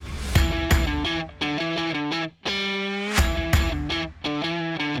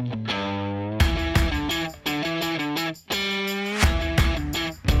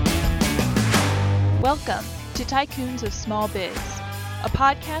Tycoons of Small Biz, a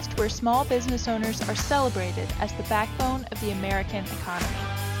podcast where small business owners are celebrated as the backbone of the American economy.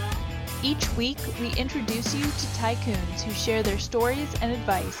 Each week, we introduce you to tycoons who share their stories and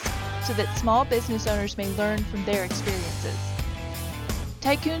advice so that small business owners may learn from their experiences.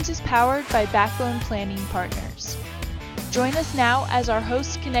 Tycoons is powered by Backbone Planning Partners. Join us now as our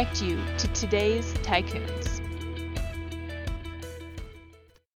hosts connect you to today's tycoons.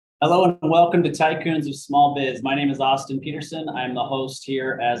 Hello and welcome to Tycoons of Small Biz. My name is Austin Peterson. I'm the host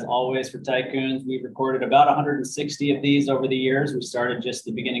here as always for Tycoons. We've recorded about 160 of these over the years. We started just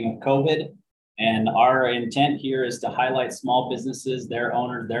the beginning of COVID, and our intent here is to highlight small businesses, their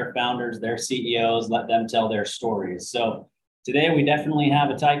owners, their founders, their CEOs, let them tell their stories. So today we definitely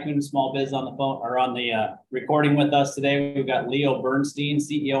have a Tycoon Small Biz on the phone or on the recording with us today. We've got Leo Bernstein,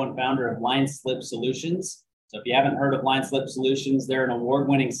 CEO and founder of LineSlip Solutions. So if you haven't heard of LineSlip Solutions, they're an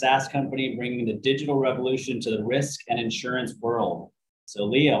award-winning SaaS company bringing the digital revolution to the risk and insurance world. So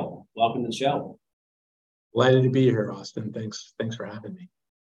Leo, welcome to the show. Delighted to be here, Austin. Thanks for having me.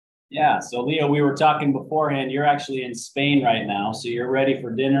 Yeah, so Leo, we were talking beforehand. You're actually in Spain right now, so you're ready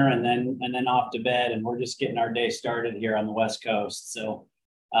for dinner and then off to bed, and we're just getting our day started here on the West Coast. So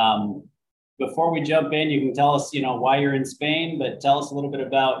before we jump in, you can tell us, why you're in Spain, but tell us a little bit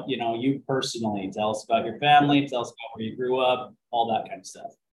about, you personally. Tell us about your family, tell us about where you grew up, all that kind of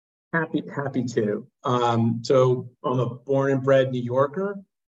stuff. Happy to. So I'm a born and bred New Yorker.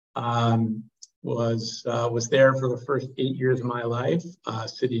 Was there for the first 8 years of my life,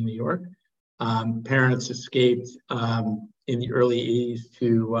 city of New York. Parents escaped in the early 80s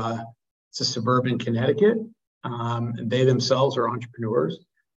to suburban Connecticut. And they themselves are entrepreneurs.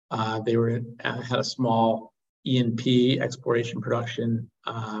 They had a small E&P, exploration production,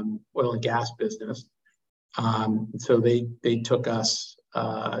 oil and gas business. So they took us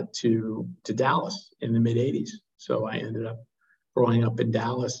to Dallas in the mid 80s. So I ended up growing up in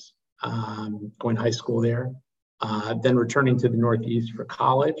Dallas, going to high school there, then returning to the Northeast for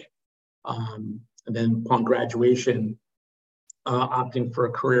college. And then upon graduation, opting for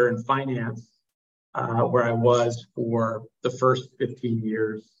a career in finance, where I was for the first 15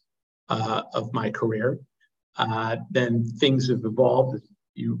 years of my career. Then things have evolved, as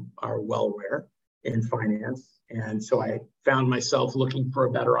you are well aware, in finance. And so I found myself looking for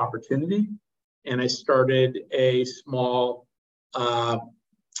a better opportunity. And I started a small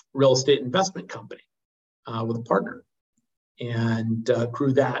real estate investment company with a partner, and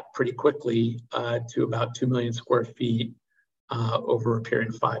grew that pretty quickly to about 2 million square feet over a period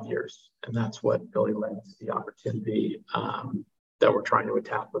of 5 years. And that's what really led to the opportunity that we're trying to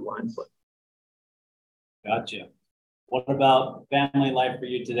attack with LineSlip. Gotcha. What about family life for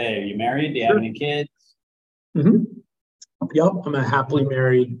you today? Are you married? Do you have any kids? Mm-hmm. Yep, I'm a happily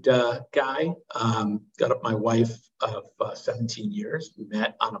married guy. Got my wife of 17 years. We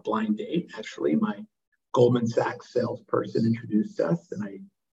met on a blind date. Actually, my Goldman Sachs salesperson introduced us, and I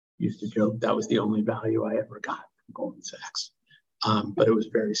used to joke that was the only value I ever got from Goldman Sachs. But it was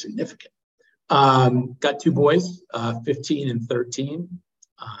very significant. Got 2 boys, 15 and 13.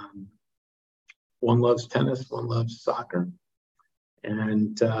 One loves tennis, one loves soccer.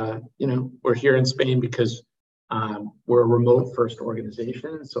 And, we're here in Spain because we're a remote first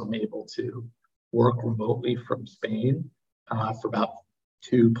organization. So I'm able to work remotely from Spain for about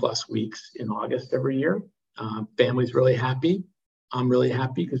 2+ weeks in August every year. Family's really happy. I'm really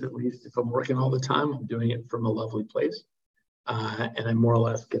happy because at least if I'm working all the time, I'm doing it from a lovely place. And I more or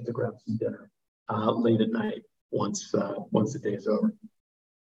less get to grab some dinner late at night once the day is over.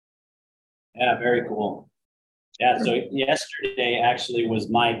 Yeah, very cool. Yeah, so yesterday actually was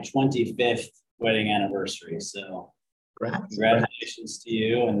my 25th wedding anniversary. So congratulations to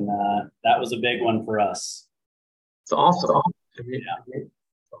you. And that was a big one for us. It's awesome.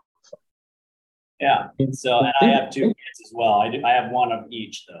 Yeah. So and I have 2 kids as well. I have one of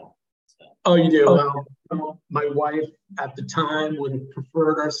each though. So. Oh, you do? Well, my wife at the time would have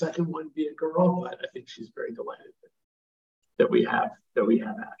preferred our second one be a girl, but I think she's very delighted that we have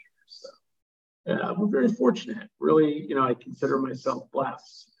Asher. So we're very fortunate. Really, I consider myself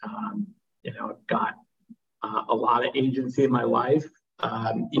blessed. I've got a lot of agency in my life,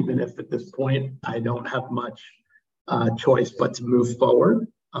 even if at this point I don't have much choice but to move forward,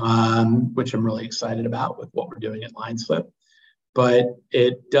 which I'm really excited about with what we're doing at LineSlip. But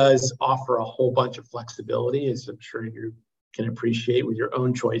it does offer a whole bunch of flexibility, as I'm sure you can appreciate with your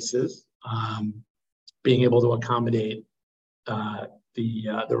own choices, being able to accommodate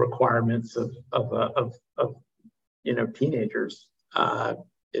the requirements of teenagers.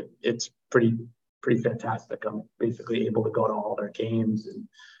 It's pretty fantastic. I'm basically able to go to all their games and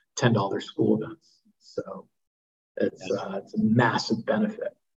attend all their school events. So It's a massive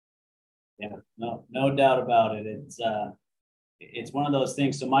benefit. Yeah, no doubt about it. It's one of those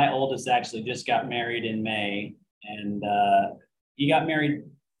things. So my oldest actually just got married in May, and he got married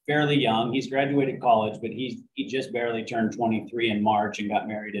fairly young. He's graduated college, but he just barely turned 23 in March and got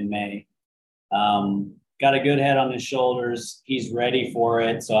married in May. Got a good head on his shoulders. He's ready for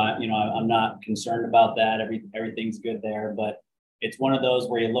it. So I'm not concerned about that. Everything's good there, but it's one of those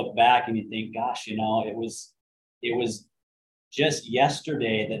where you look back and you think, gosh, it was just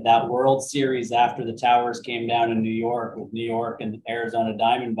yesterday that World Series after the towers came down in New York with New York and Arizona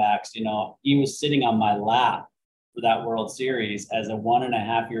Diamondbacks, he was sitting on my lap for that World Series as a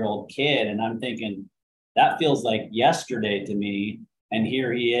 1.5-year-old kid. And I'm thinking that feels like yesterday to me. And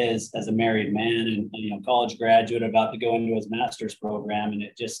here he is as a married man and, college graduate about to go into his master's program. And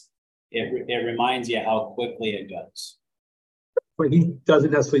it reminds you how quickly it goes. But he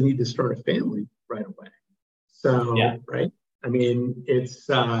doesn't necessarily need to start a family right away. So, yeah. Right. I mean, it's,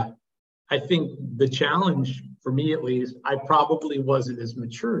 I think the challenge for me, at least, I probably wasn't as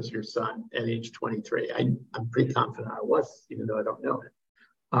mature as your son at age 23. I'm pretty confident I was, even though I don't know it.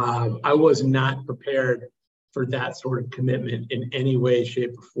 I was not prepared for that sort of commitment in any way,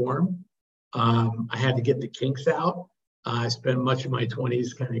 shape, or form. I had to get the kinks out. I spent much of my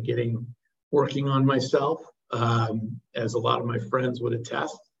 20s kind of working on myself, as a lot of my friends would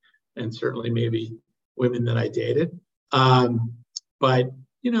attest, and certainly maybe women that I dated. But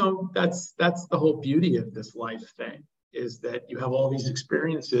that's the whole beauty of this life thing, is that you have all these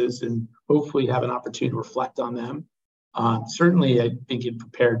experiences and hopefully have an opportunity to reflect on them. Certainly, I think it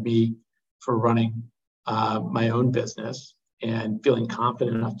prepared me for running my own business and feeling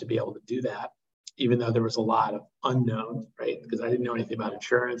confident enough to be able to do that, even though there was a lot of unknown, right? Because I didn't know anything about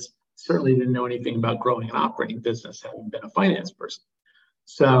insurance, certainly didn't know anything about growing an operating business, having been a finance person.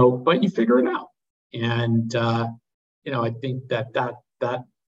 So, but you figure it out. And, I think that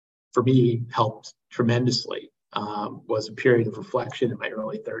for me helped tremendously, was a period of reflection in my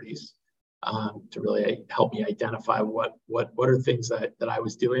early 30s, to really help me identify what are things that I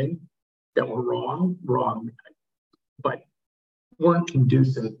was doing that were wrong, but weren't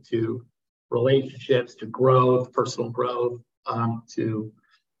conducive to relationships, to growth, personal growth, to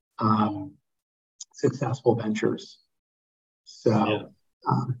successful ventures. So,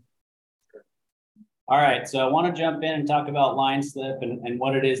 yeah. All right, so I want to jump in and talk about LineSlip and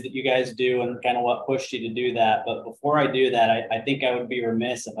what it is that you guys do and kind of what pushed you to do that. But before I do that, I think I would be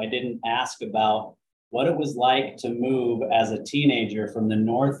remiss if I didn't ask about what it was like to move as a teenager from the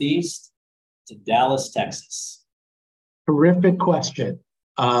Northeast to Dallas, Texas. Terrific question.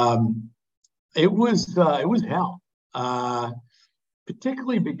 It was hell,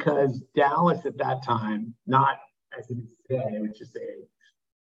 particularly because Dallas at that time, not as it is today, it was just a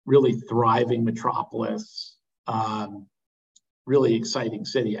really thriving metropolis, really exciting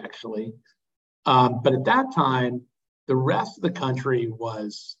city, actually. But at that time, the rest of the country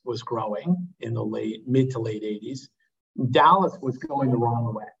was growing in the mid to late 80s. Dallas was going the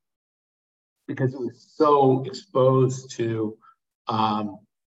wrong way because it was so exposed to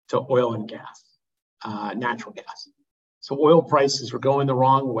oil and gas, natural gas. So oil prices were going the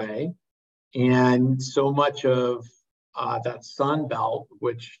wrong way, and so much of that Sun Belt,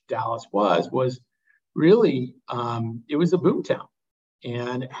 which Dallas was really, it was a boomtown,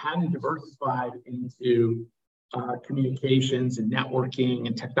 and it hadn't diversified into communications and networking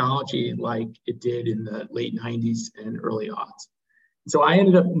and technology like it did in the late 90s and early aughts. So I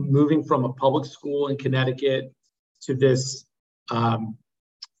ended up moving from a public school in Connecticut to this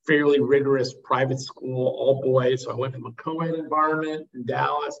fairly rigorous private school, all boys. So I went from a co-ed environment in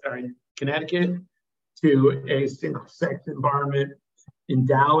Connecticut to a single-sex environment in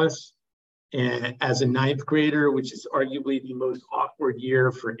Dallas, and as a ninth grader, which is arguably the most awkward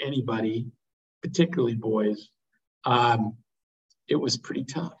year for anybody, particularly boys. It was pretty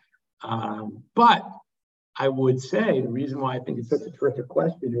tough. But I would say the reason why I think it's such a terrific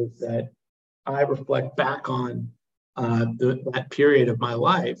question is that I reflect back on that period of my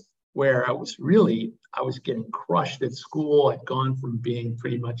life where I was getting crushed at school. I'd gone from being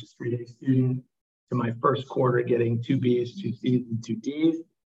pretty much a straight-A student to my first quarter getting 2 B's, 2 C's, and 2 D's.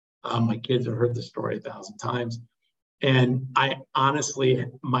 My kids have heard the story 1,000 times. And I honestly,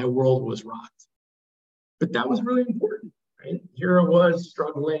 my world was rocked. But that was really important, right? Here I was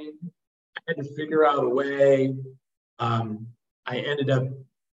struggling. I had to figure out a way. I ended up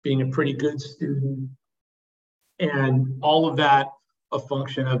being a pretty good student. And all of that a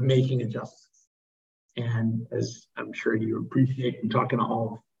function of making adjustments. And as I'm sure you appreciate from talking to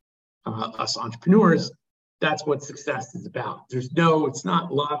all of us entrepreneurs, that's what success is about. It's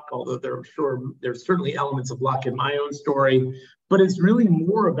not luck, although there's certainly elements of luck in my own story, but it's really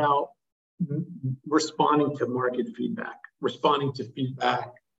more about responding to market feedback, responding to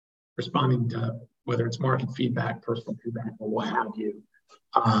whether it's market feedback, personal feedback, or what have you,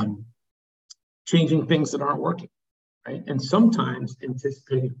 changing things that aren't working, right? And sometimes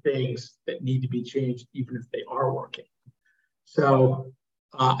anticipating things that need to be changed, even if they are working. So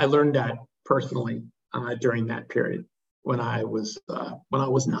I learned that personally during that period when I was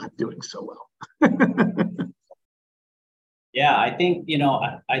not doing so well. Yeah, I think,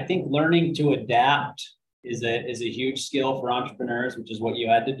 I think learning to adapt is a huge skill for entrepreneurs, which is what you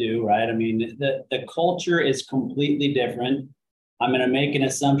had to do, right? I mean, the culture is completely different. I'm going to make an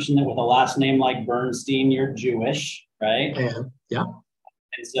assumption that with a last name like Bernstein, you're Jewish, right? Yeah.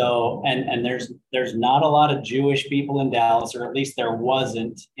 And so, and there's not a lot of Jewish people in Dallas, or at least there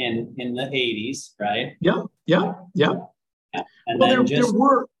wasn't in the 80s, right? Yeah. And well, then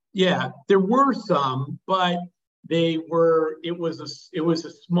there were some, but it was a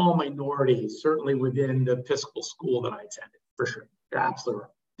small minority, certainly within the Episcopal school that I attended, for sure. You're absolutely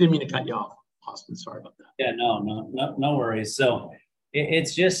right. Didn't mean to cut you off, Austin. Sorry about that. Yeah, no worries. So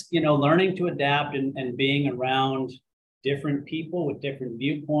it's just, learning to adapt and being around different people with different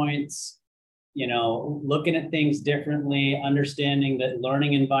viewpoints, looking at things differently, understanding that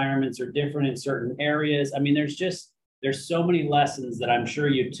learning environments are different in certain areas. I mean, there's so many lessons that I'm sure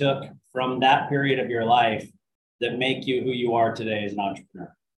you took from that period of your life that make you who you are today as an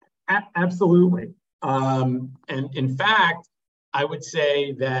entrepreneur. Absolutely. And in fact, I would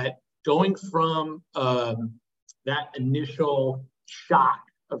say that going from that initial shock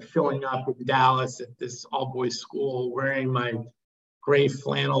of showing up in Dallas at this all-boys school, wearing my gray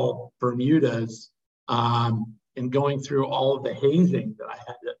flannel Bermudas, and going through all of the hazing that I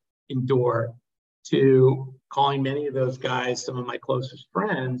had to endure, to calling many of those guys some of my closest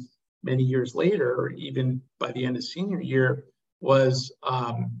friends many years later, or even by the end of senior year, was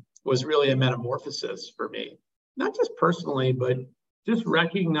really a metamorphosis for me. Not just personally, but just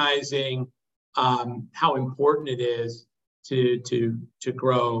recognizing how important it is to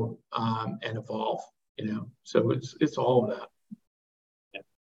grow and evolve. So it's all of that. Yeah,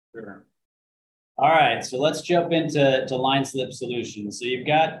 sure. All right, so let's jump into LineSlip Solutions. So you've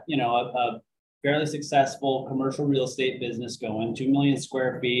got a fairly successful commercial real estate business going, 2 million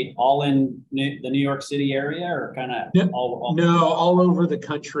square feet, all in the New York City area, or kind of all over the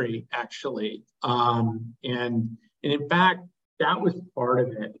country, actually. And in fact, that was part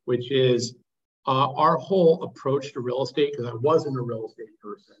of it, which is our whole approach to real estate, because I wasn't a real estate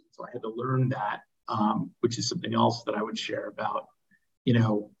person, so I had to learn that, which is something else that I would share about,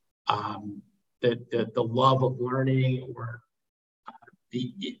 the love of learning, or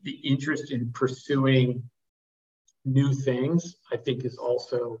the interest in pursuing new things, I think, is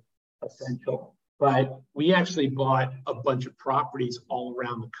also essential. But we actually bought a bunch of properties all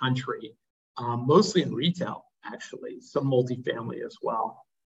around the country, mostly in retail, actually, some multifamily as well,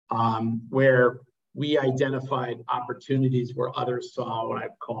 where we identified opportunities where others saw what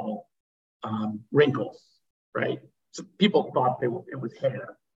I'd call wrinkles, right? So people thought it was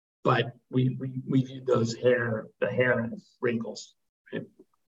hair, but we viewed the hair as wrinkles. Right?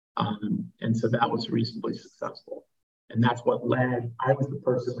 And so that was reasonably successful. And that's what led, I was the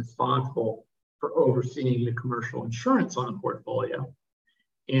person responsible for overseeing the commercial insurance on the portfolio.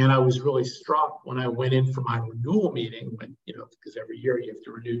 And I was really struck when I went in for my renewal meeting, because every year you have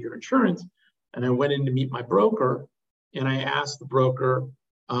to renew your insurance. And I went in to meet my broker, and I asked the broker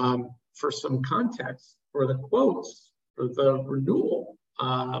for some context for the quotes for the renewal,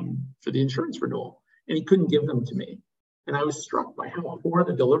 for the insurance renewal. And he couldn't give them to me. And I was struck by how poor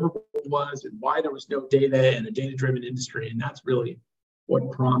the deliverable was and why there was no data in a data-driven industry. And that's really what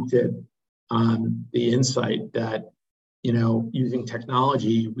prompted the insight that, using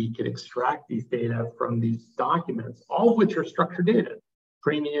technology, we could extract these data from these documents, all of which are structured data: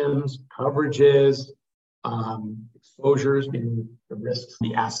 premiums, coverages, exposures, meaning the risks,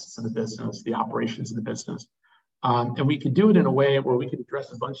 the assets of the business, the operations of the business. And we could do it in a way where we could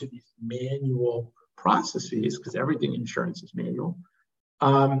address a bunch of these manual processes, because everything in insurance is manual,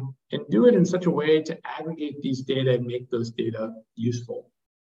 and do it in such a way to aggregate these data and make those data useful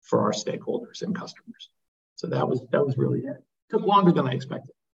for our stakeholders and customers. So that was really it. It took longer than I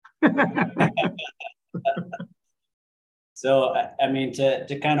expected. So, I mean,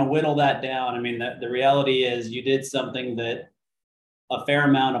 to kind of whittle that down, I mean, the reality is you did something that a fair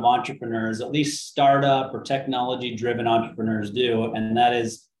amount of entrepreneurs, at least startup or technology-driven entrepreneurs, do, and that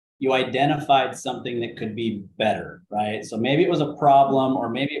is you identified something that could be better, right? So maybe it was a problem, or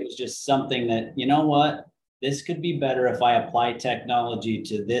maybe it was just something that, this could be better if I apply technology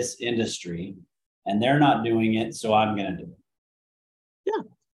to this industry, and they're not doing it, so I'm going to do it. Yeah.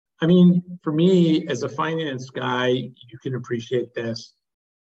 I mean, for me, as a finance guy, you can appreciate this.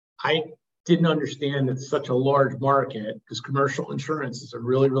 I didn't understand it's such a large market, because commercial insurance is a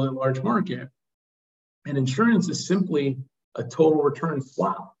really, really large market. And insurance is simply a total return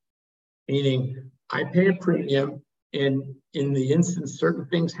swap, meaning I pay a premium, and in the instance certain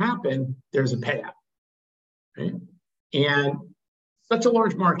things happen, there's a payout, right? And such a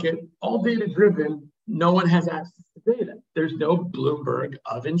large market, all data driven, no one has access to data. There's no Bloomberg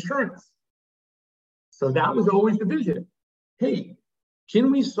of insurance. So that was always the vision. Hey,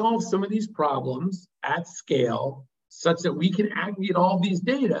 can we solve some of these problems at scale such that we can aggregate all these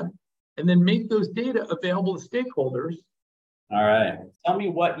data and then make those data available to stakeholders? All right. Tell me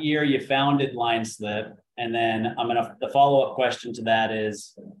what year you founded LineSlip. And then the follow-up question to that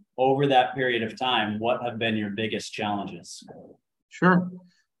is, over that period of time, what have been your biggest challenges? Sure.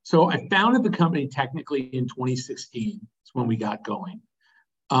 So I founded the company technically in 2016. It's when we got going.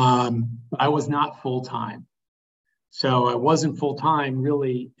 I was not full-time. So I wasn't full-time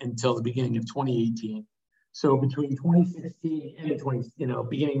really until the beginning of 2018. So between 2016 and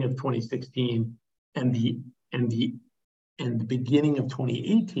beginning of 2016 and the beginning of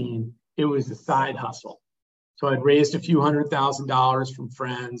 2018, it was a side hustle. So I'd raised a few $100,000 from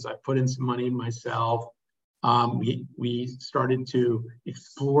friends. I put in some money myself. We started to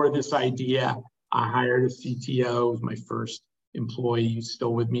explore this idea. I hired a CTO, who's my first employee, who's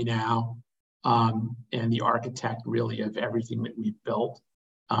still with me now, and the architect really of everything that we've built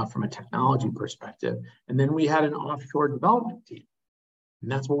from a technology perspective. And then we had an offshore development team,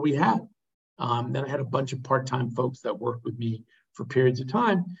 and that's what we had. Then I had a bunch of part-time folks that worked with me for periods of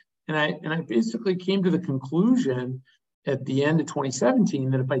time. And I basically came to the conclusion at the end of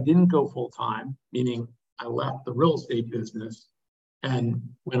 2017 that if I didn't go full-time, meaning I left the real estate business and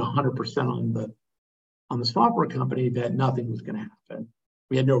went 100% on the software company, that nothing was going to happen.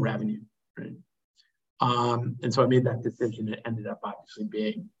 We had no revenue, right? And so I made that decision. It ended up obviously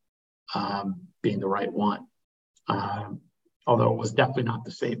being the right one. Although it was definitely not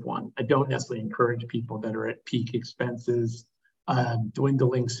the safe one. I don't necessarily encourage people that are at peak expenses,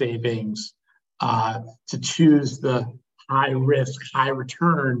 dwindling savings, to choose the high risk, high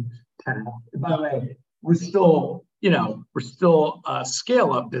return path. By the way, we're still a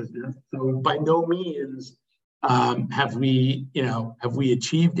scale up business. So by no means have we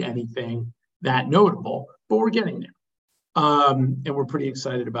achieved anything that notable, but we're getting there. And we're pretty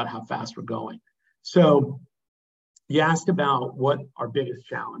excited about how fast we're going. So you asked about what our biggest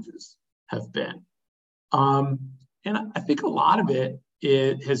challenges have been. And I think a lot of it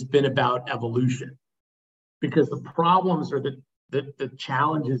has been about evolution, because the problems or the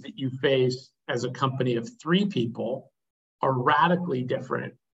challenges that you face as a company of 3 people are radically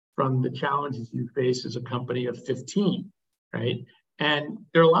different from the challenges you face as a company of 15, right? And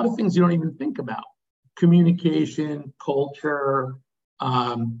there are a lot of things you don't even think about. Communication, culture,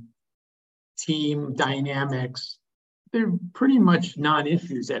 team dynamics, they're pretty much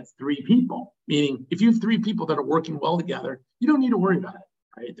non-issues at 3 people. Meaning, if you have 3 people that are working well together, you don't need to worry about it,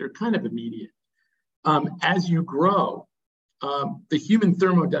 right? They're kind of immediate. As you grow, the human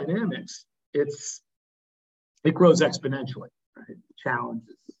thermodynamics, it grows exponentially, right? The challenge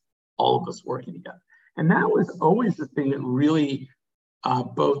is all of us working together. And that was always the thing that really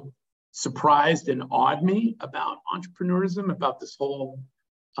both surprised and awed me about entrepreneurism, about this whole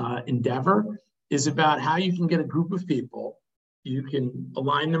endeavor, is about how you can get a group of people, you can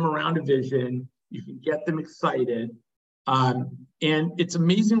align them around a vision, you can get them excited, and it's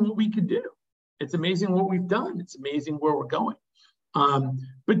amazing what we could do. It's amazing what we've done. It's amazing where we're going.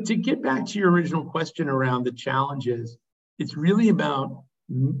 But to get back to your original question around the challenges, it's really about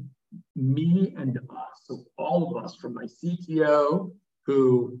me and us, so all of us, from my CTO,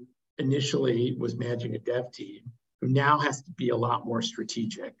 who initially was managing a dev team, who now has to be a lot more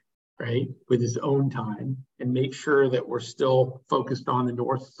strategic, right, with his own time, and make sure that we're still focused on the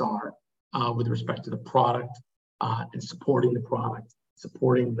North Star with respect to the product and supporting the product,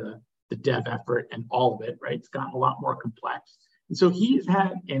 supporting the dev effort and all of it, right? It's gotten a lot more complex. And so he's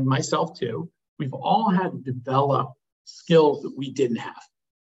had, and myself too, we've all had to develop skills that we didn't have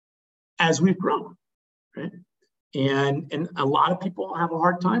as we've grown, right? And a lot of people have a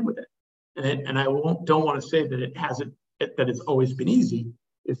hard time with it. And I don't want to say that it hasn't, that it's always been easy.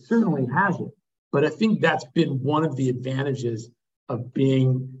 It certainly hasn't. But I think that's been one of the advantages of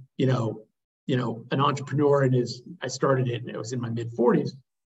being, an entrepreneur. And I started it, and it was in my mid-40s.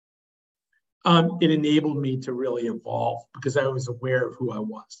 It enabled me to really evolve because I was aware of who I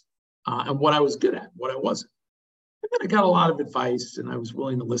was. and what I was good at, what I wasn't. And then I got a lot of advice, and I was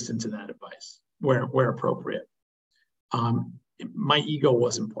willing to listen to that advice where appropriate. My ego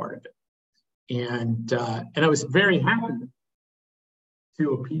wasn't part of it, and I was very happy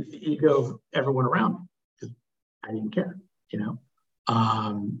to appease the ego of everyone around me because I didn't care, you know.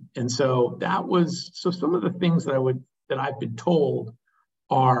 And so some of the things that I've been told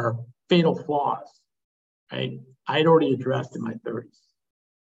are fatal flaws, right? I'd already addressed in my 30s.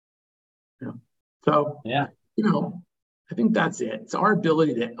 You know? So, yeah, you know, I think that's it. It's our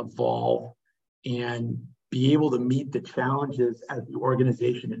ability to evolve and be able to meet the challenges as the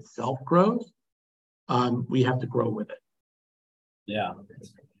organization itself grows. We have to grow with it. Yeah.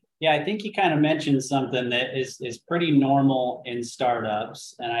 Yeah, I think you kind of mentioned something that is pretty normal in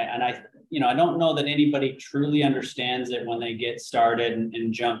startups. And I don't know that anybody truly understands it when they get started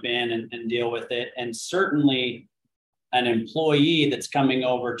and jump in and deal with it. And certainly an employee that's coming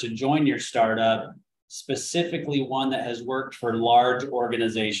over to join your startup, specifically one that has worked for large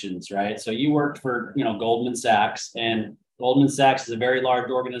organizations, right? So you worked for, Goldman Sachs, and Goldman Sachs is a very large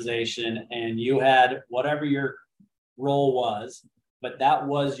organization, and you had whatever your role was, but that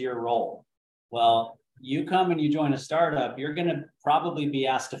was your role. Well, you come and you join a startup, you're going to probably be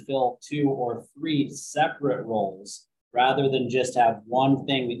asked to fill 2 or 3 separate roles rather than just have one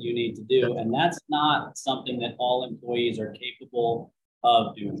thing that you need to do. And that's not something that all employees are capable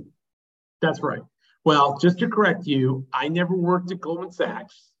of doing. That's right. Well, just to correct you, I never worked at Goldman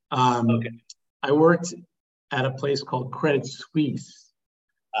Sachs. Okay. I worked at a place called Credit Suisse,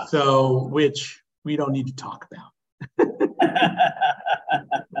 which we don't need to talk about.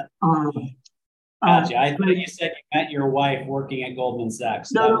 Gotcha. I thought you said you met your wife working at Goldman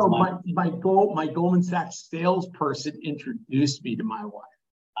Sachs. No, my Goldman Sachs salesperson introduced me to my wife.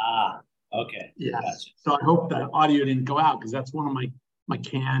 Ah, okay. Yes. Gotcha. So I hope that audio didn't go out, because that's one of my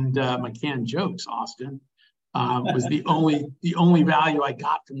canned jokes. Austin was the only value I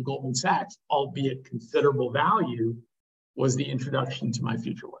got from Goldman Sachs, albeit considerable value, was the introduction to my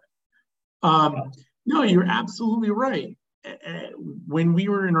future wife. No, you're absolutely right. When we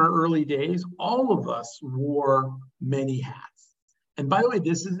were in our early days, all of us wore many hats. And by the way,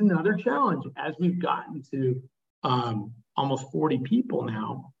 this is another challenge. As we've gotten to almost 40 people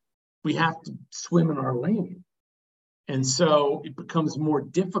now, we have to swim in our lane. And so it becomes more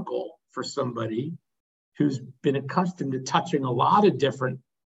difficult for somebody who's been accustomed to touching a lot of different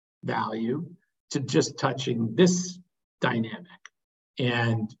value to just touching this dynamic.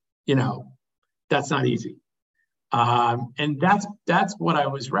 And, that's not easy. And that's what I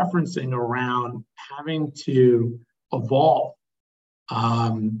was referencing around having to evolve.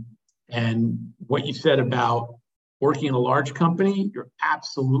 And what you said about working in a large company, you're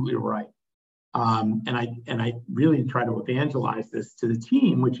absolutely right. And I really try to evangelize this to the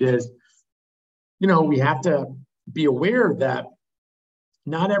team, which is, we have to be aware that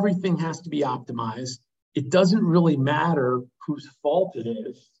not everything has to be optimized. It doesn't really matter whose fault it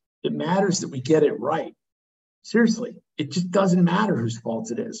is. It matters that we get it right. Seriously, it just doesn't matter whose fault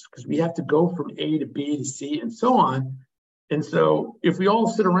it is, because we have to go from A to B to C and so on. And so if we all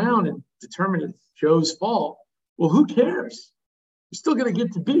sit around and determine it's Joe's fault, well, who cares? We're still going to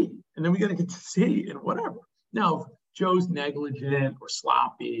get to B, and then we're going to get to C and whatever. Now, if Joe's negligent or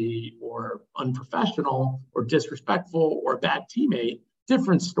sloppy or unprofessional or disrespectful or a bad teammate,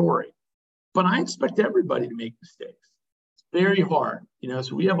 different story. But I expect everybody to make mistakes. It's very hard,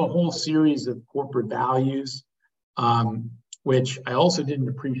 so we have a whole series of corporate values, which I also didn't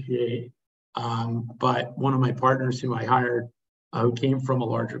appreciate. But one of my partners who I hired, who came from a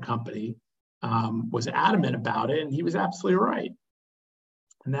larger company, was adamant about it, and he was absolutely right.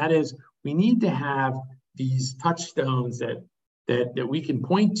 And that is, we need to have these touchstones that we can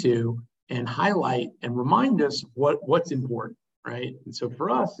point to and highlight and remind us what's important, right? And so for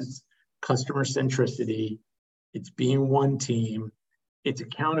us, it's customer centricity, it's being one team, it's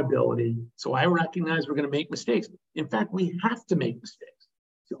accountability. So I recognize we're going to make mistakes. In fact, we have to make mistakes.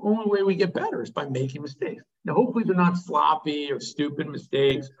 The only way we get better is by making mistakes. Now, hopefully they're not sloppy or stupid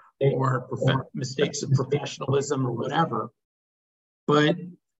mistakes or mistakes of professionalism or whatever. But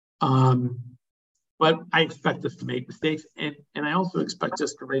I expect us to make mistakes, and I also expect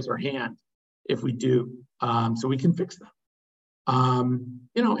us to raise our hand if we do, so we can fix them. And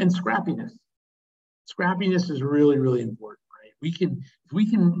scrappiness. Scrappiness is really, really important, right? If we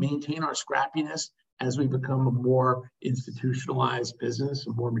can maintain our scrappiness as we become a more institutionalized business,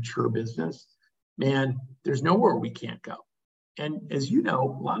 a more mature business, man, there's nowhere we can't go. And as you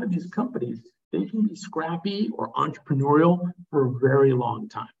know, a lot of these companies, they can be scrappy or entrepreneurial for a very long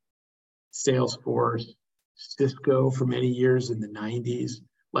time. Salesforce, Cisco for many years in the 90s,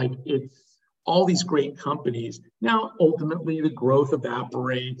 Like it's all these great companies. Now, ultimately, the growth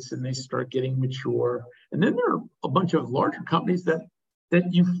evaporates and they start getting mature. And then there are a bunch of larger companies that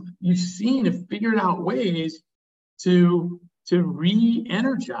you've seen have figured out ways to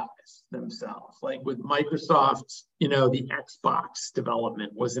re-energize themselves. Like with Microsoft's, the Xbox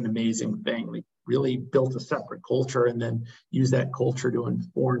development was an amazing thing. They really built a separate culture and then used that culture to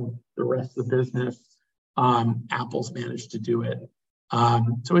inform the rest of the business. Apple's managed to do it.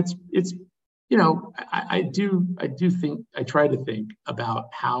 So it's I do think I try to think about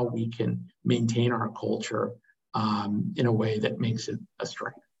how we can maintain our culture in a way that makes it a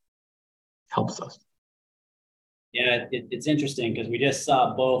strength, helps us. Yeah, it's interesting because we just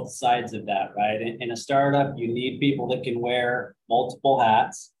saw both sides of that, right? In a startup, you need people that can wear multiple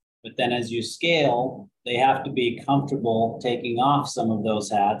hats, but then as you scale, they have to be comfortable taking off some of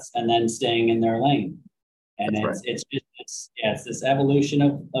those hats and then staying in their lane. And it's this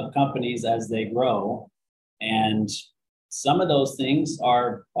evolution of companies as they grow, and some of those things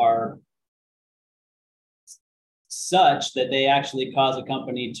are such that they actually cause a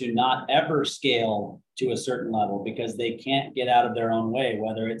company to not ever scale to a certain level because they can't get out of their own way,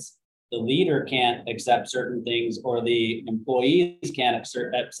 whether it's the leader can't accept certain things or the employees can't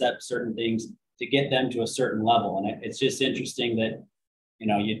accept certain things to get them to a certain level. And it's just interesting that,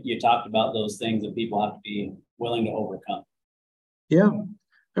 you talked about those things that people have to be willing to overcome. Yeah.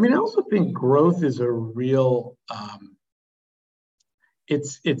 I mean, I also think growth is a real,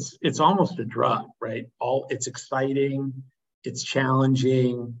 it's almost a drug, right? It's exciting, it's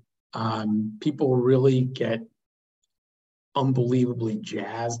challenging. People really get unbelievably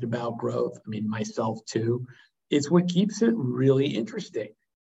jazzed about growth. I mean, myself too. It's what keeps it really interesting.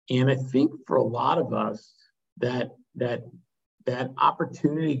 And I think for a lot of us, that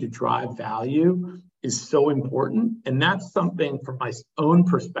opportunity to drive value is so important. And that's something from my own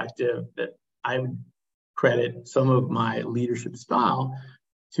perspective that I would credit some of my leadership style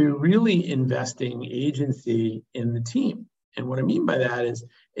to really investing agency in the team. And what I mean by that is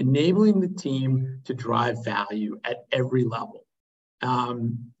enabling the team to drive value at every level.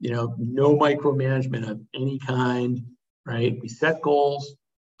 No micromanagement of any kind, right? We set goals.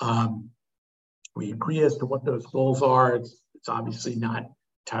 We agree as to what those goals are. It's obviously not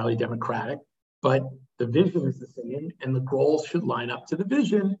entirely democratic, but the vision is the same and the goals should line up to the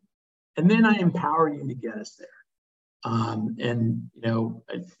vision. And then I empower you to get us there.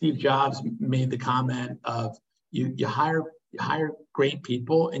 Steve Jobs made the comment of you hire great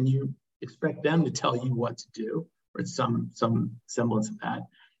people and you expect them to tell you what to do, or some semblance of that.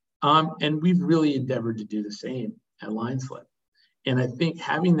 And we've really endeavored to do the same at LineSlip. And I think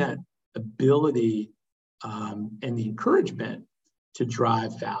having that ability and the encouragement to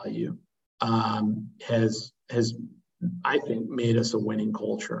drive value has I think made us a winning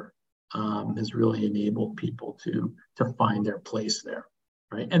culture. Has really enabled people to find their place there,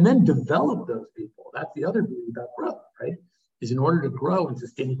 right? And then develop those people. That's the other beauty about growth, right? Is in order to grow and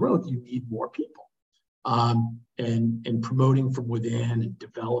sustain growth, you need more people. And promoting from within and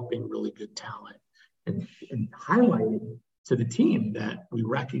developing really good talent and highlighting to the team that we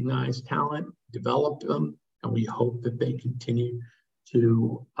recognize talent, develop them, and we hope that they continue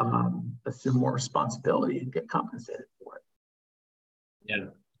to assume more responsibility and get compensated for it.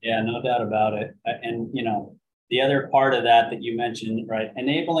 Yeah, no doubt about it. And, the other part of that you mentioned, right,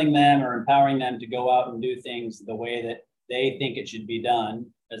 enabling them or empowering them to go out and do things the way that they think it should be done,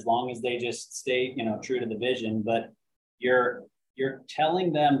 as long as they just stay, true to the vision. But you're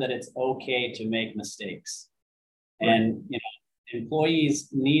telling them that it's okay to make mistakes. Right. And, employees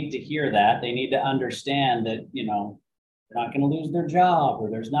need to hear that. They need to understand that, they're not going to lose their job, or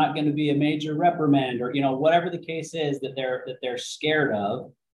there's not going to be a major reprimand, or, whatever the case is that they're scared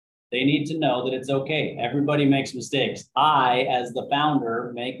of. They need to know that it's okay. Everybody makes mistakes. I, as the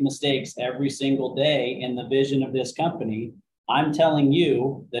founder, make mistakes every single day in the vision of this company. I'm telling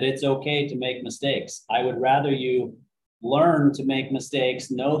you that it's okay to make mistakes. I would rather you learn to make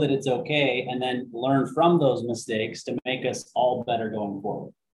mistakes, know that it's okay, and then learn from those mistakes to make us all better going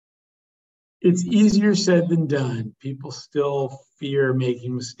forward. It's easier said than done. People still fear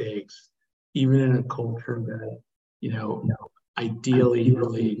making mistakes, even in a culture that, ideally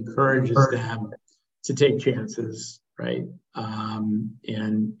really encourages them to take chances, right? And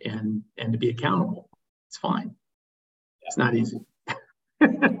to be accountable. It's fine. It's not easy.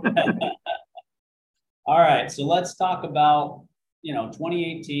 All right, so let's talk about,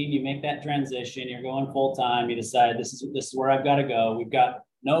 2018, you make that transition, you're going full time, you decide this is where I've got to go. We've got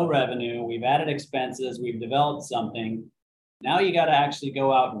no revenue, we've added expenses, we've developed something. Now you got to actually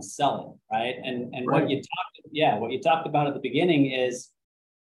go out and sell it, right? And right. What you talked about at the beginning is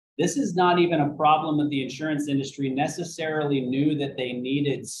this is not even a problem that the insurance industry necessarily knew that they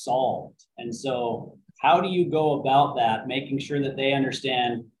needed solved. And so how do you go about that, making sure that they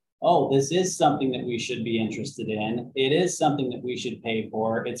understand, oh, this is something that we should be interested in. It is something that we should pay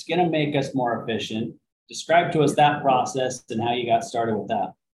for. It's going to make us more efficient. Describe to us that process and how you got started with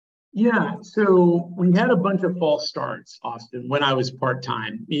that. Yeah, so we had a bunch of false starts, Austin, when I was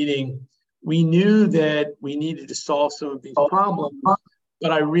part-time, meaning we knew that we needed to solve some of these problems,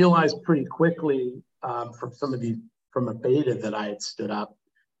 but I realized pretty quickly from a beta that I had stood up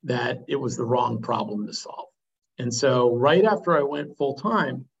that it was the wrong problem to solve. And so right after I went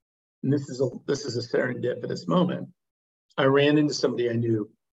full-time, and this is a serendipitous moment, I ran into somebody I knew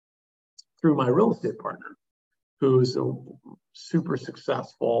through my real estate partner, who's a super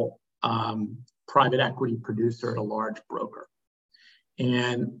successful private equity producer at a large broker.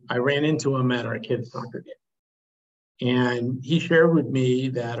 And I ran into him at our kids' soccer game. And he shared with me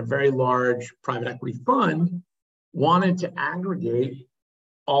that a very large private equity fund wanted to aggregate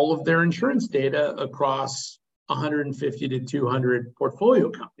all of their insurance data across 150 to 200 portfolio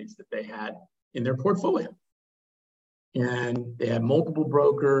companies that they had in their portfolio. And they had multiple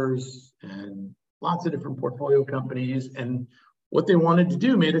brokers and lots of different portfolio companies. And what they wanted to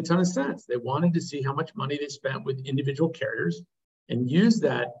do made a ton of sense. They wanted to see how much money they spent with individual carriers and use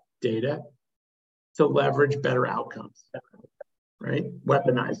that data to leverage better outcomes, right?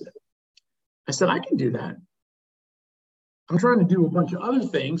 Weaponize it. I said, I can do that. I'm trying to do a bunch of other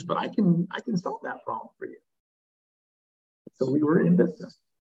things, but I can solve that problem for you. So we were in business.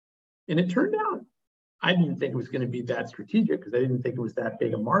 And it turned out, I didn't think it was going to be that strategic because I didn't think it was that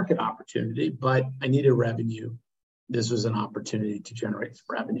big a market opportunity, but I needed revenue. This was an opportunity to generate some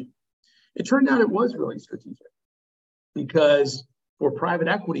revenue. It turned out it was really strategic because for private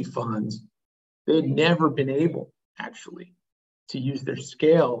equity funds, they'd never been able actually to use their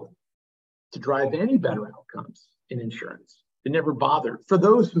scale to drive any better outcomes in insurance. They never bothered. For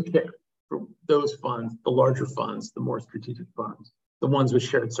those who care, for those funds, the larger funds, the more strategic funds, the ones with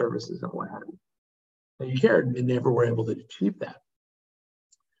shared services and what have you, they cared and they never were able to achieve that.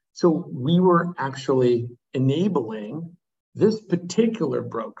 So we were actually enabling this particular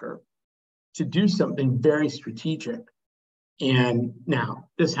broker to do something very strategic. And now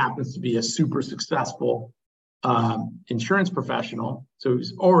this happens to be a super successful insurance professional. So he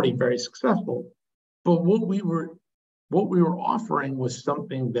was already very successful. But what we were offering was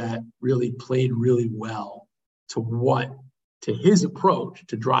something that really played really well to his approach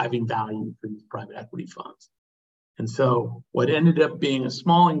to driving value for these private equity funds. And so what ended up being a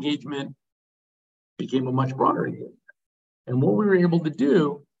small engagement became a much broader engagement. And what we were able to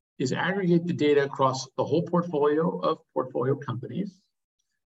do is aggregate the data across the whole portfolio of portfolio companies,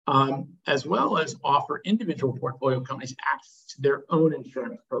 as well as offer individual portfolio companies access to their own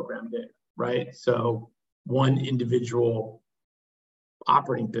insurance program data, right? So one individual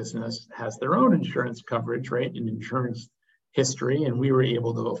operating business has their own insurance coverage, right, and insurance history, and we were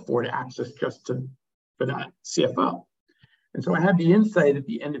able to afford access just for that CFO. And so I had the insight at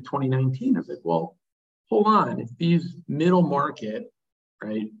the end of 2019. I was like, well, hold on, if these middle market,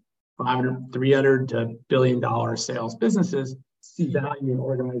 right, 300 to billion-dollar sales businesses see value in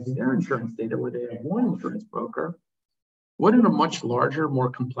organizing their insurance data where they have one insurance broker, what in a much larger, more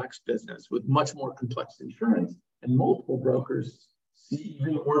complex business with much more complex insurance and multiple brokers see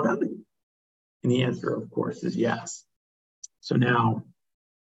even more value? And the answer, of course, is yes. So now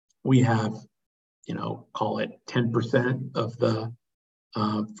we have, call it 10% of the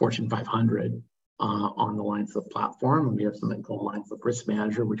Fortune 500 on the LineSlip platform. And we have something called LineSlip Risk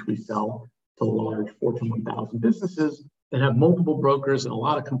Manager, which we sell to large Fortune 1000 businesses that have multiple brokers and a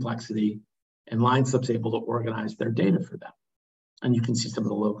lot of complexity. And LineSlip's able to organize their data for them. And you can see some of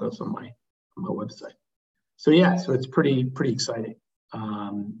the logos on my website. So yeah, so it's pretty exciting.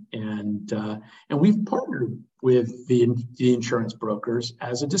 And we've partnered with the insurance brokers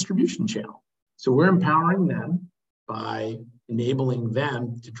as a distribution channel. So we're empowering them by enabling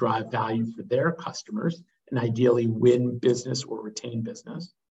them to drive value for their customers and ideally win business or retain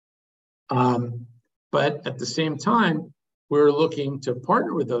business. But at the same time, we're looking to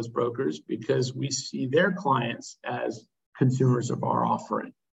partner with those brokers because we see their clients as consumers of our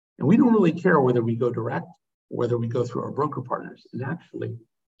offering. And we don't really care whether we go direct or whether we go through our broker partners. And actually,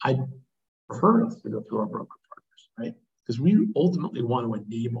 I prefer us to go through our broker partners, right? Because we ultimately want to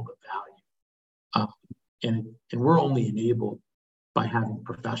enable the value. And we're only enabled by having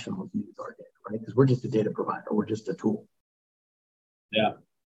professionals use our data, right? Because we're just a data provider. We're just a tool. Yeah.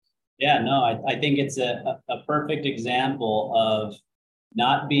 Yeah, no, I think it's a perfect example of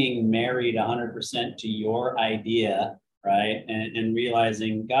not being married 100% to your idea right? And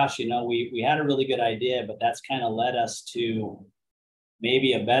realizing, gosh, we had a really good idea, but that's kind of led us to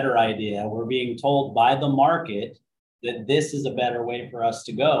maybe a better idea. We're being told by the market that this is a better way for us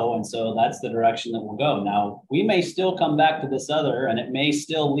to go. And so that's the direction that we'll go. Now, we may still come back to this other, and it may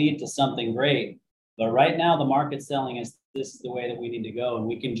still lead to something great. But right now, the market's telling us this is the way that we need to go, and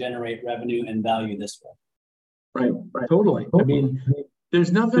we can generate revenue and value this way. Right. Totally. I mean,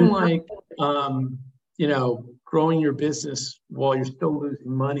 there's nothing like, growing your business while you're still losing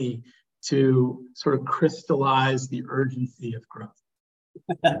money to sort of crystallize the urgency of growth.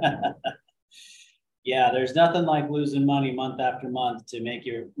 Yeah, there's nothing like losing money month after month to make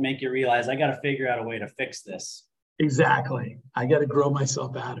you realize I got to figure out a way to fix this. Exactly. I got to grow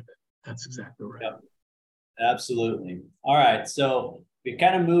myself out of it. That's exactly right. Yep. Absolutely. All right. So we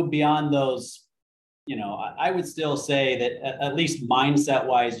kind of moved beyond those. I would still say that at least mindset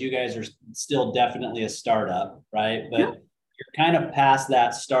wise, you guys are still definitely a startup, right? But you're kind of past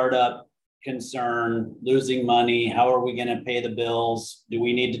that startup concern, losing money. How are we going to pay the bills? Do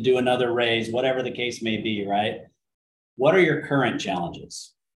we need to do another raise? Whatever the case may be, right? What are your current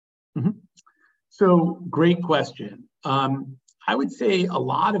challenges? Mm-hmm. So great question. I would say a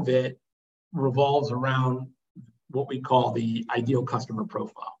lot of it revolves around what we call the ideal customer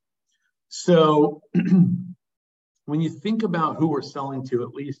profile. So when you think about who we're selling to, at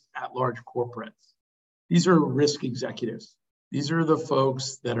least at large corporates, these are risk executives. These are the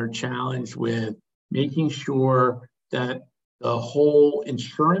folks that are challenged with making sure that the whole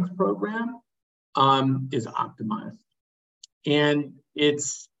insurance program is optimized. And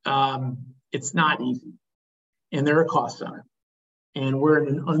it's not easy. And there are costs on it. And we're in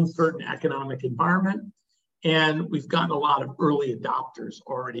an uncertain economic environment. And we've gotten a lot of early adopters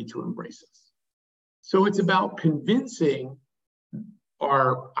already to embrace us. So it's about convincing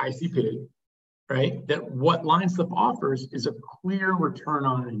our ICP, right, that what LineSlip offers is a clear return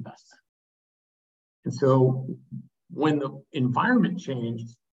on investment. And so when the environment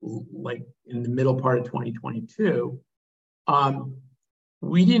changed, like in the middle part of 2022,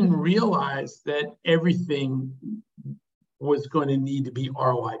 we didn't realize that everything was going to need to be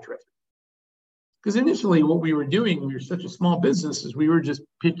ROI driven. Because initially what we were doing, we were such a small business, is we were just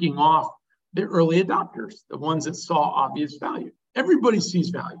picking off the early adopters, the ones that saw obvious value. Everybody sees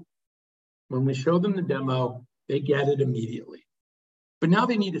value. When we show them the demo, they get it immediately. But now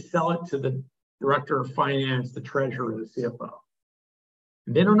they need to sell it to the director of finance, the treasurer, the CFO.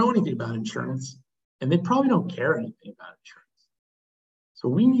 And they don't know anything about insurance, and they probably don't care anything about insurance. So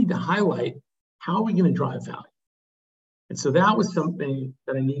we need to highlight, how are we going to drive value? And so that was something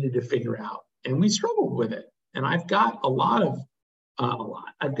that I needed to figure out. And we struggled with it. And I've got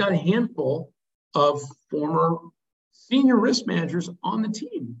I've got a handful of former senior risk managers on the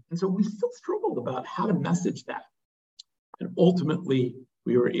team. And so we still struggled about how to message that. And ultimately,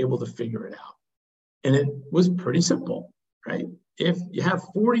 we were able to figure it out. And it was pretty simple, right? If you have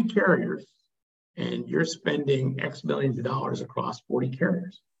 40 carriers and you're spending X millions of dollars across 40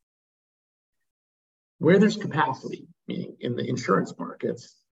 carriers, where there's capacity, meaning in the insurance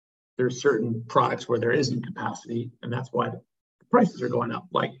markets, there's certain products where there isn't capacity, and that's why the prices are going up,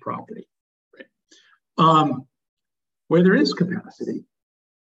 like property. Right? Where there is capacity,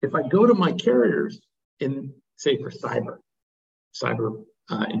 if I go to my carriers in, say, for cyber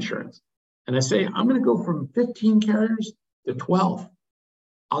insurance, and I say, I'm going to go from 15 carriers to 12,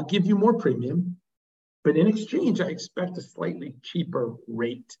 I'll give you more premium, but in exchange, I expect a slightly cheaper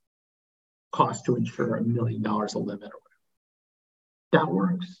rate cost to insure $1 million a limit or whatever. That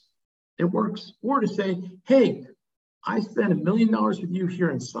works. It works. Or to say, hey, I spent $1 million with you here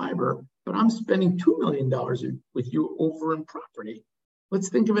in cyber, but I'm spending $2 million with you over in property. Let's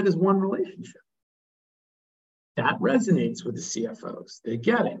think of it as one relationship. That resonates with the CFOs. They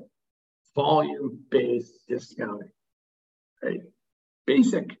get it. Volume-based discounting, right?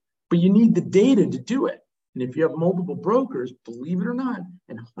 Basic, but you need the data to do it. And if you have multiple brokers, believe it or not,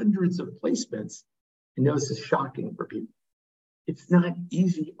 and hundreds of placements, I know this is shocking for people. It's not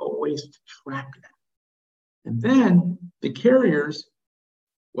easy always to track that. And then the carriers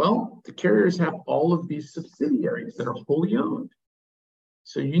have all of these subsidiaries that are wholly owned.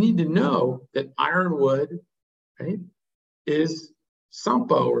 So you need to know that Ironwood, right, is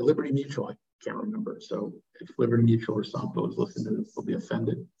Sampo or Liberty Mutual. I can't remember. So if Liberty Mutual or Sampo is listening to this, they'll be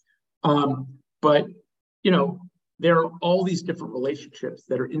offended. But there are all these different relationships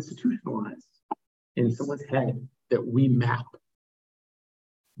that are institutionalized in someone's head that we map.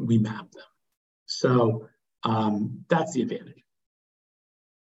 We map them. So that's the advantage.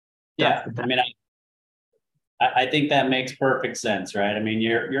 Yeah, I mean, I think that makes perfect sense, right? I mean,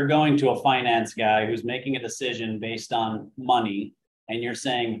 you're going to a finance guy who's making a decision based on money, and you're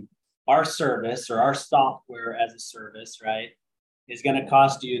saying our service or our software as a service, right, is going to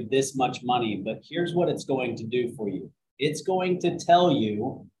cost you this much money, but here's what it's going to do for you. It's going to tell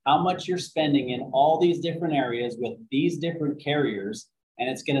you how much you're spending in all these different areas with these different carriers. And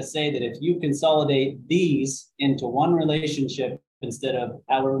it's going to say that if you consolidate these into one relationship instead of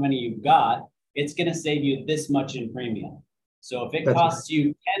however many you've got, it's going to save you this much in premium. So if it costs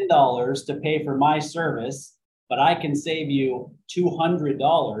you $10 to pay for my service, but I can save you $200,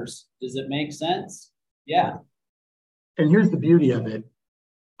 does it make sense? Yeah. And here's the beauty of it.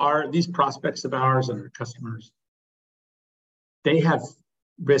 These prospects of ours and our customers, they have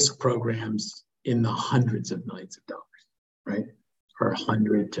risk programs in the hundreds of millions of dollars, right? Or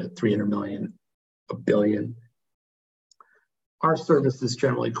 100 to 300 million, a billion. Our services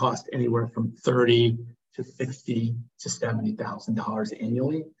generally cost anywhere from $30 to $60 to $70,000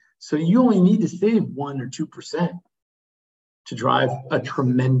 annually. So you only need to save 1 or 2% to drive a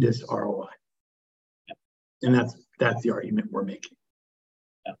tremendous ROI. Yep. And that's the argument we're making.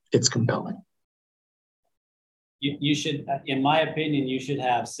 Yep. It's compelling. You should, in my opinion, you should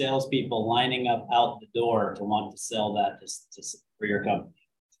have salespeople lining up out the door to want to sell that for your company.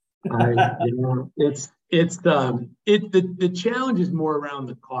 The challenge is more around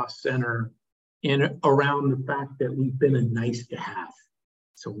the cost center and around the fact that we've been a nice to have.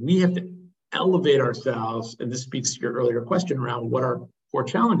 So we have to elevate ourselves, and this speaks to your earlier question around what our core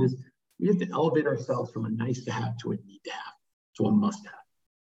challenge is. We have to elevate ourselves from a nice to have to a need to have, to a must have.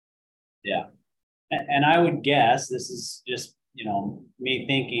 Yeah. And I would guess, this is just, me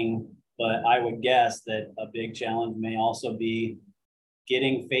thinking, but I would guess that a big challenge may also be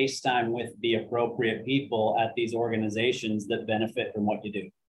getting FaceTime with the appropriate people at these organizations that benefit from what you do.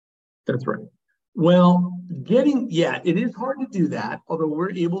 That's right. Well, it is hard to do that, although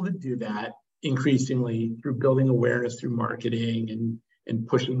we're able to do that increasingly through building awareness through marketing and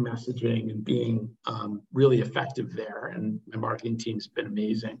pushing messaging and being really effective there. And my marketing team's been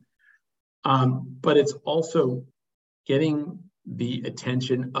amazing. But it's also getting the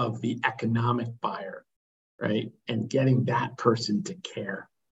attention of the economic buyer, right? And getting that person to care,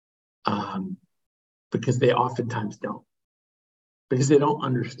 because they oftentimes don't, because they don't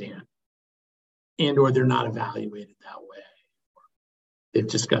understand, or they're not evaluated that way. They've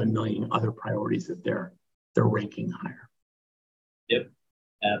just got a million other priorities that they're ranking higher. Yep,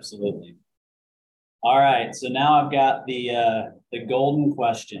 absolutely. All right, so now I've got the golden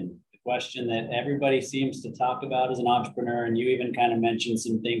question. Question that everybody seems to talk about as an entrepreneur, and you even kind of mentioned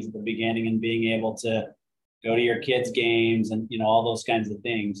some things at the beginning and being able to go to your kids' games and all those kinds of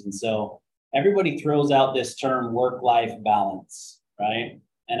things. And so everybody throws out this term work-life balance, right?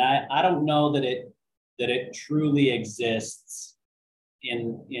 And I don't know that it truly exists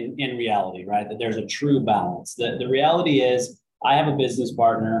in reality, right? That there's a true balance. The reality is I have a business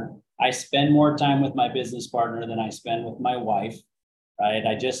partner. I spend more time with my business partner than I spend with my wife. Right?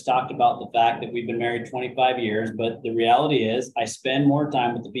 I just talked about the fact that we've been married 25 years, but the reality is I spend more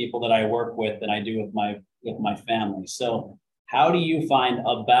time with the people that I work with than I do with my family. So how do you find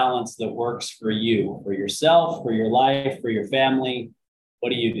a balance that works for you, for yourself, for your life, for your family? What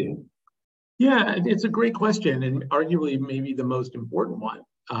do you do? Yeah, it's a great question, and arguably maybe the most important one,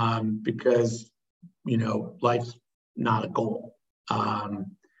 because life's not a goal.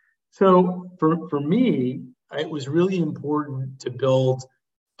 So for me, it was really important to build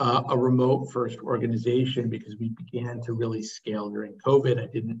a remote first organization because we began to really scale during COVID. I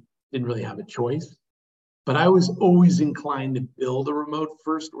didn't really have a choice, but I was always inclined to build a remote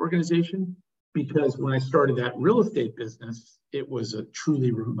first organization because when I started that real estate business, it was a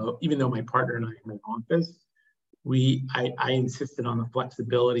truly remote, even though my partner and I had an office, I insisted on the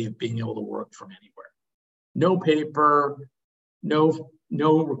flexibility of being able to work from anywhere. No paper,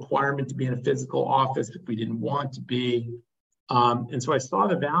 no requirement to be in a physical office if we didn't want to be. And so I saw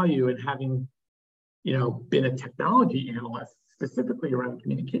the value in having, been a technology analyst, specifically around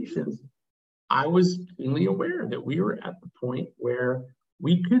communications. I was keenly aware that we were at the point where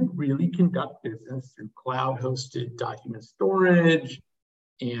we could really conduct business through cloud-hosted document storage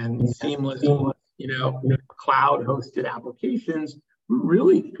and seamless, cloud-hosted applications. We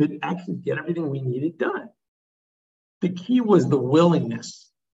really could actually get everything we needed done. The key was the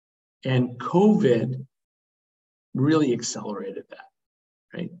willingness, and COVID really accelerated that,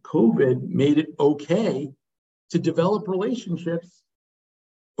 right? COVID made it okay to develop relationships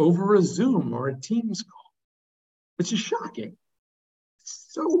over a Zoom or a Teams call, which is shocking. It's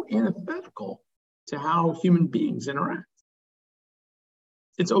so antithetical to how human beings interact.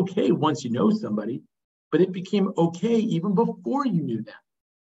 It's okay once you know somebody, but it became okay even before you knew them.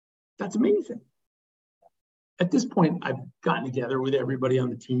 That's amazing. At this point, I've gotten together with everybody on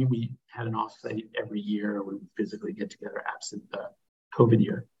the team. We had an offsite every year. We would physically get together absent the COVID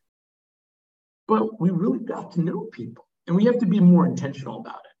year. But we really got to know people, and we have to be more intentional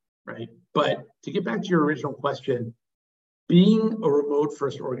about it, right? But to get back to your original question, being a remote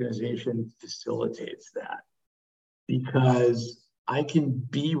first organization facilitates that because I can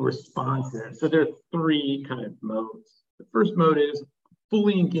be responsive. So there are three kind of modes. The first mode is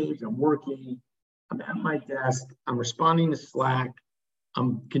fully engaged. I'm working. I'm at my desk. I'm responding to Slack. I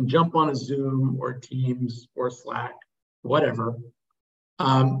can jump on a Zoom or Teams or Slack, whatever,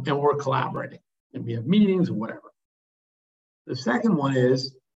 and we're collaborating. And we have meetings or whatever. The second one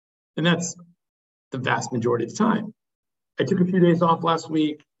is, and that's the vast majority of the time, I took a few days off last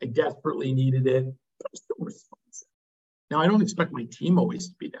week. I desperately needed it, but I'm still responsive. Now, I don't expect my team always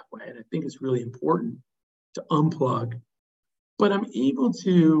to be that way, and I think it's really important to unplug, but I'm able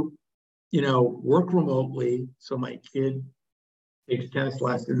to, work remotely. So my kid takes tennis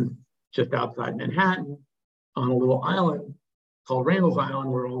lessons just outside Manhattan on a little island called Randall's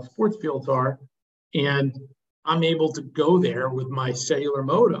Island, where all the sports fields are. And I'm able to go there with my cellular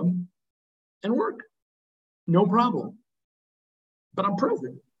modem and work. No problem. But I'm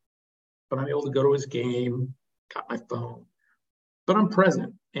present. But I'm able to go to his game, got my phone, but I'm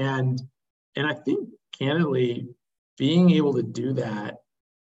present. And I think, candidly, being able to do that,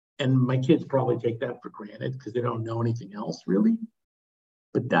 and my kids probably take that for granted because they don't know anything else really,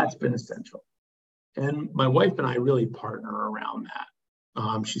 but that's been essential. And my wife and I really partner around that.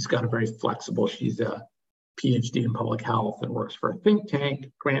 She's got a very flexible, she's a PhD in public health and works for a think tank,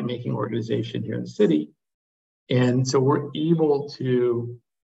 grant-making organization here in the city. And so we're able to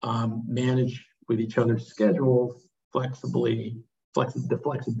manage with each other's schedules flexibly, the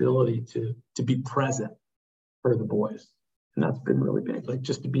flexibility to be present for the boys. And that's been really big, like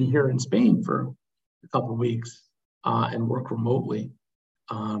just to be here in Spain for a couple of weeks and work remotely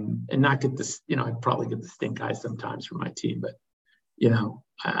and not get this, I probably get the stink eye sometimes from my team, but,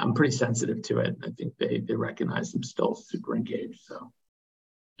 I'm pretty sensitive to it. I think they recognize I'm still super engaged. So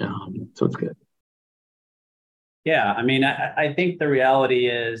it's good. Yeah, I think the reality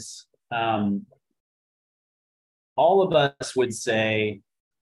is all of us would say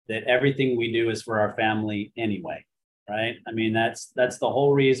that everything we do is for our family anyway, right? That's the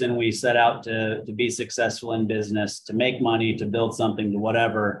whole reason we set out to be successful in business, to make money, to build something, to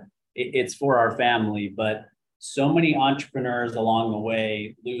whatever. It's for our family, but so many entrepreneurs along the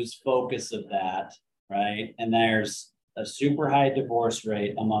way lose focus of that, right? And there's a super high divorce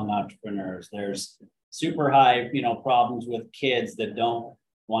rate among entrepreneurs. There's super high, problems with kids that don't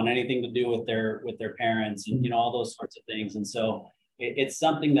want anything to do with their parents, and all those sorts of things. And so it's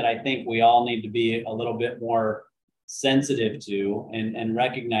something that I think we all need to be a little bit more sensitive to, and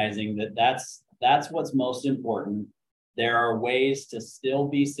recognizing that that's what's most important. There are ways to still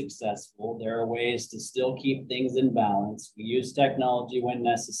be successful. There are ways to still keep things in balance. We use technology when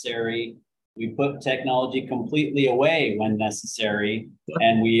necessary. We put technology completely away when necessary,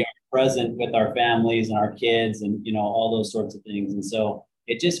 and we are present with our families and our kids and, all those sorts of things. And so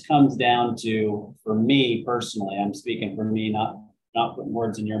it just comes down to, for me personally, I'm speaking for me, not putting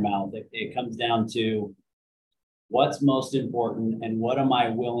words in your mouth. It comes down to what's most important and what am I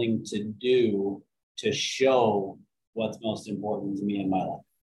willing to do to show what's most important to me in my life.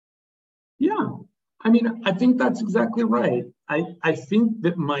 Yeah, I think that's exactly right. I think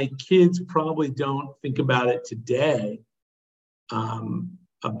that my kids probably don't think about it today,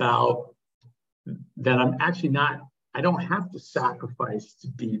 about that I'm actually I don't have to sacrifice to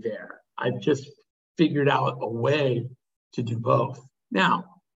be there. I've just figured out a way to do both.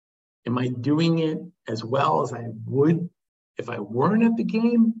 Now, am I doing it as well as I would if I weren't at the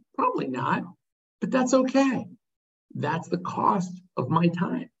game? Probably not, but that's okay. That's the cost of my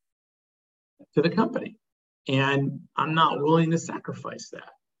time to the company. And I'm not willing to sacrifice that.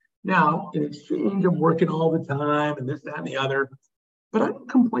 Now, in exchange, I'm working all the time and this, that, and the other, but I don't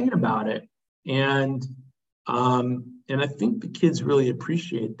complain about it. And I think the kids really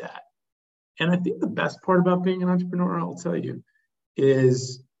appreciate that. And I think the best part about being an entrepreneur, I'll tell you,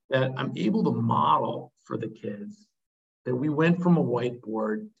 is that I'm able to model for the kids that we went from a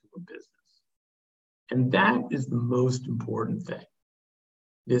whiteboard to a business. And that is the most important thing.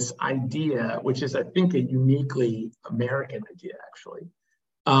 This idea, which is, I think, a uniquely American idea, actually,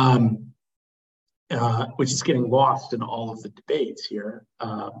 which is getting lost in all of the debates here,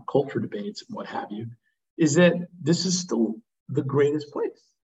 culture debates and what have you, is that this is still the greatest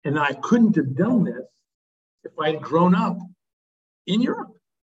place. And I couldn't have done this if I had grown up in Europe,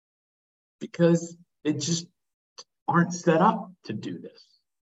 because They just aren't set up to do this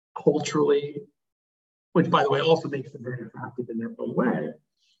culturally, which, by the way, also makes them very attractive in their own way.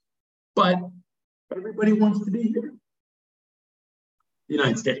 But everybody wants to be here. The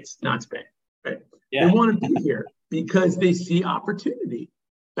United States, not Spain, right? Yeah. They want to be here because they see opportunity,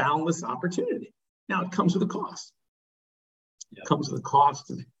 boundless opportunity. Now, it comes with a cost. It comes with the cost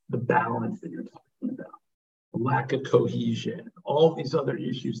of the balance that you're talking about, the lack of cohesion, all these other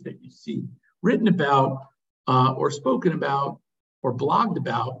issues that you see written about or spoken about or blogged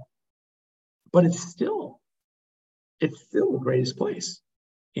about, but it's still the greatest place.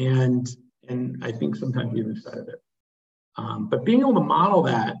 And I think sometimes we lose sight of it. But being able to model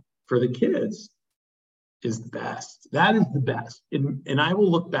that for the kids is the best. That is the best. And I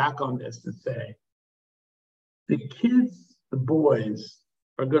will look back on this and say, the kids, the boys,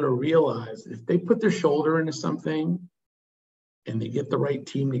 are going to realize if they put their shoulder into something and they get the right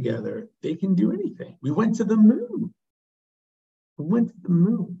team together, they can do anything. We went to the moon.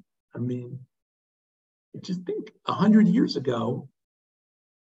 I mean, just think 100 years ago,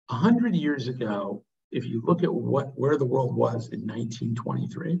 if you look at where the world was in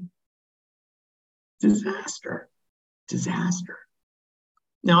 1923, disaster.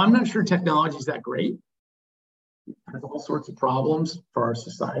 Now, I'm not sure technology is that great. It has all sorts of problems for our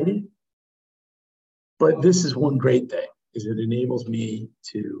society. But this is one great thing, is it enables me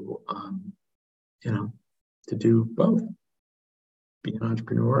to, to do both. Be an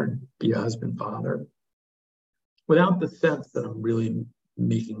entrepreneur and be a husband, father, without the sense that I'm really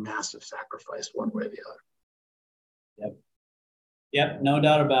making massive sacrifice one way or the other. Yep, no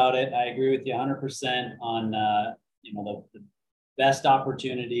doubt about it. I agree with you 100% on the best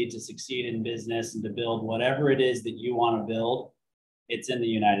opportunity to succeed in business and to build whatever it is that you want to build. It's in the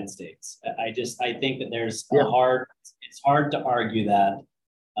United States. I think that it's hard to argue that.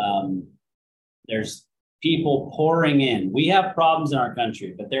 There's people pouring in. We have problems in our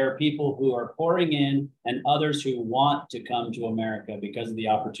country, but there are people who are pouring in and others who want to come to America because of the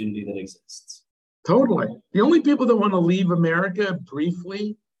opportunity that exists. Totally. The only people that want to leave America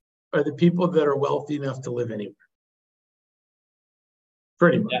briefly are the people that are wealthy enough to live anywhere.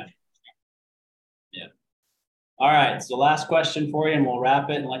 Pretty much. Yeah. All right. So last question for you, and we'll wrap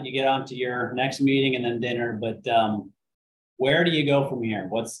it and let you get on to your next meeting and then dinner. But where do you go from here?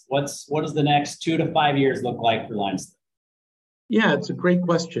 What does the next 2 to 5 years look like for LineSlip? Yeah, it's a great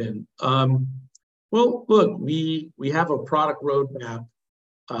question. Well, look, we have a product roadmap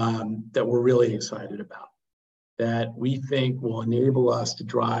that we're really excited about, that we think will enable us to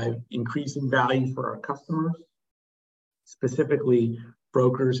drive increasing value for our customers, specifically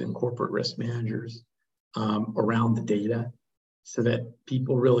brokers and corporate risk managers around the data, so that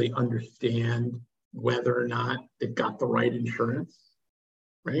people really understand whether or not they've got the right insurance,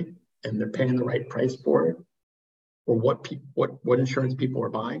 right? And they're paying the right price for it, or what insurance people are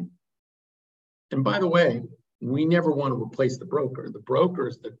buying. And by the way, we never want to replace the broker. The broker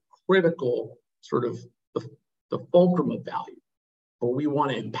is the critical sort of the fulcrum of value, but we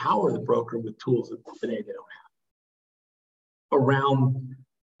want to empower the broker with tools that today they don't have around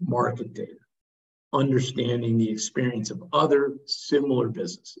market data, understanding the experience of other similar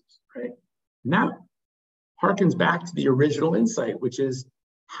businesses, right? Now, harkens back to the original insight, which is,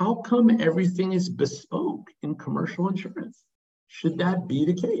 how come everything is bespoke in commercial insurance? Should that be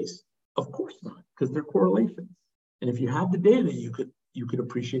the case? Of course not, because they're correlations. And if you have the data, you could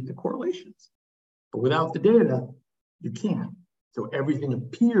appreciate the correlations. But without the data, you can't. So everything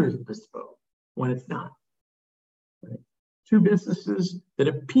appears bespoke when it's not. Right? Two businesses that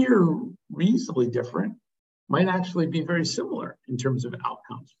appear reasonably different might actually be very similar in terms of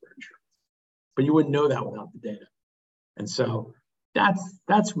outcomes for insurance. But you wouldn't know that without the data. And so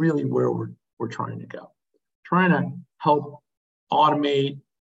that's really where we're trying to go. Trying to help automate,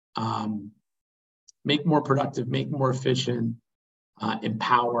 make more productive, make more efficient,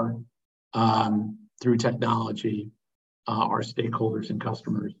 empower through technology our stakeholders and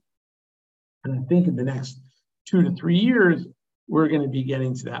customers. And I think in the next 2 to 3 years, we're going to be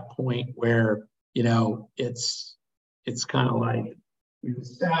getting to that point where, it's kind of like we've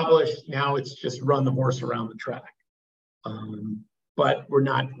established, now it's just run the horse around the track. But we're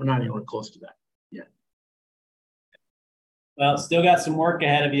not anywhere close to that yet. Well, still got some work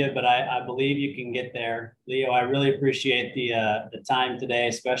ahead of you, but I believe you can get there. Leo, I really appreciate the time today,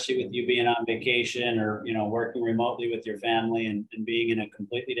 especially with you being on vacation or working remotely with your family and being in a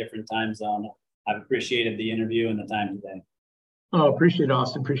completely different time zone. I've appreciated the interview and the time today. Oh, appreciate it,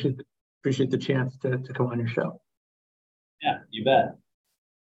 Austin. Appreciate the chance to come on your show. Yeah, you bet.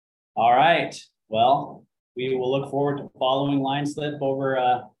 All right. Well, we will look forward to following LineSlip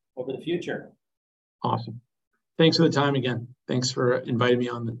over the future. Awesome. Thanks for the time again. Thanks for inviting me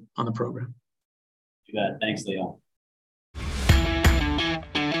on the program. You bet. Thanks, Leo.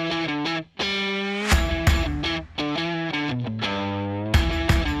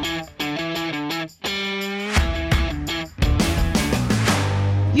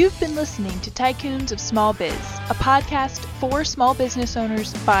 You've been listening to Tycoons of Small Biz, a podcast for small business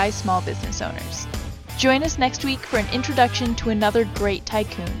owners by small business owners. Join us next week for an introduction to another great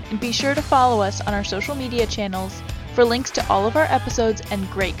tycoon, and be sure to follow us on our social media channels for links to all of our episodes and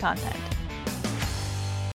great content.